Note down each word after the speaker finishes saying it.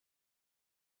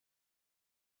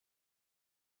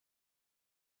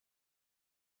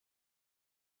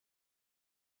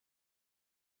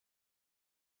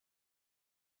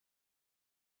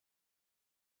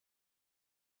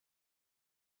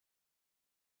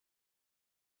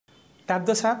Tap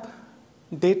the SAP,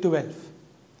 day 12,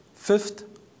 5th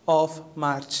of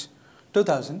March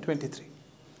 2023.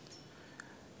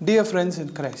 Dear friends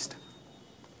in Christ,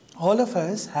 all of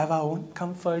us have our own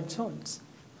comfort zones.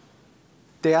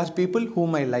 They are people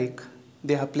whom I like.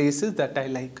 They are places that I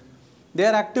like. They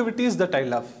are activities that I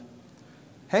love.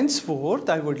 Henceforth,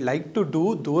 I would like to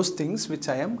do those things which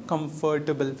I am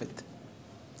comfortable with.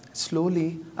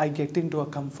 Slowly, I get into a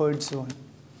comfort zone.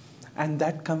 And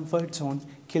that comfort zone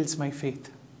kills my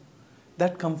faith.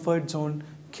 That comfort zone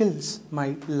kills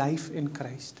my life in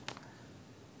Christ.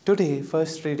 Today,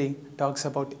 first reading talks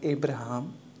about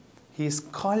Abraham. He is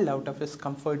called out of his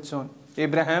comfort zone.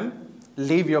 Abraham,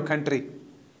 leave your country.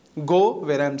 Go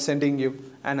where I am sending you,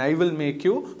 and I will make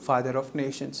you father of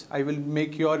nations. I will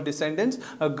make your descendants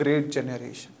a great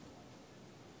generation.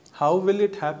 How will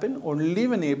it happen? Only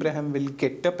when Abraham will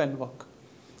get up and walk.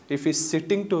 If he's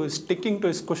sticking to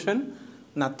his cushion,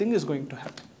 nothing is going to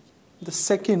happen. The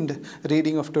second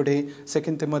reading of today,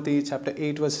 2 Timothy chapter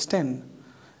 8, verse 10.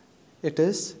 It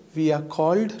is, we are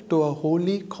called to a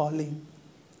holy calling.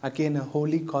 Again, a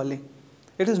holy calling.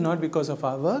 It is not because of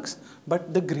our works,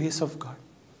 but the grace of God.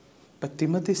 But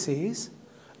Timothy says,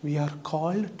 we are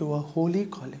called to a holy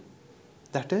calling.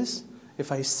 That is,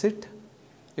 if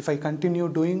I continue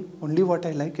doing only what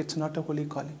I like, it's not a holy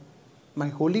calling. My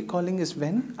holy calling is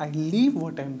when I leave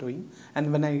what I'm doing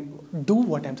and when I do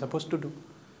what I'm supposed to do.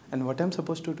 And what I'm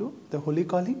supposed to do, the holy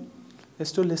calling,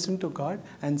 is to listen to God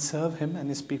and serve Him and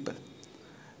His people.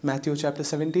 Matthew chapter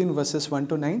 17 verses 1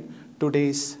 to 9,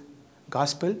 today's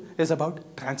gospel is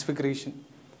about transfiguration.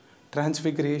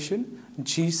 Transfiguration,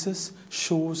 Jesus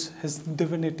shows His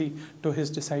divinity to His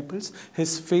disciples.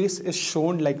 His face is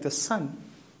shown like the sun.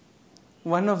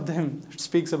 One of them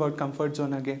speaks about comfort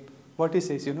zone again. What he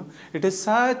says, it is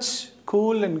such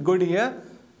cool and good here.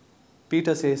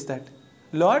 Peter says that,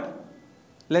 Lord,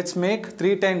 let's make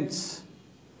 3 tents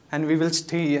and we will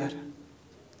stay here.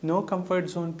 No comfort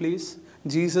zone, please.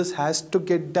 Jesus has to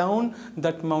get down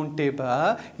that Mount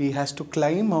Tabor. He has to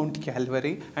climb Mount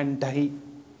Calvary and die.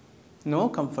 No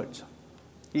comfort zone.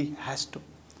 He has to.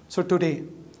 So today,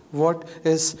 what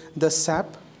is the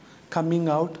sap coming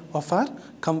out of our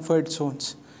comfort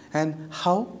zones? And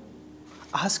how?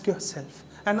 Ask yourself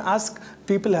and ask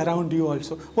people around you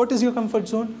also. What is your comfort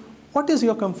zone? What is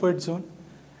your comfort zone?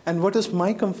 And what is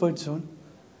my comfort zone?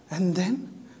 And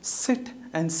then sit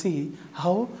and see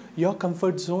how your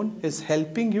comfort zone is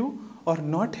helping you or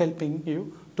not helping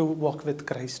you to walk with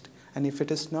Christ. And if it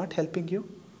is not helping you,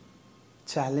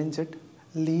 challenge it.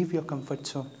 Leave your comfort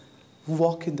zone.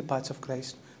 Walk in the paths of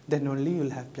Christ. Then only you'll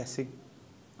have blessing.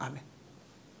 Amen.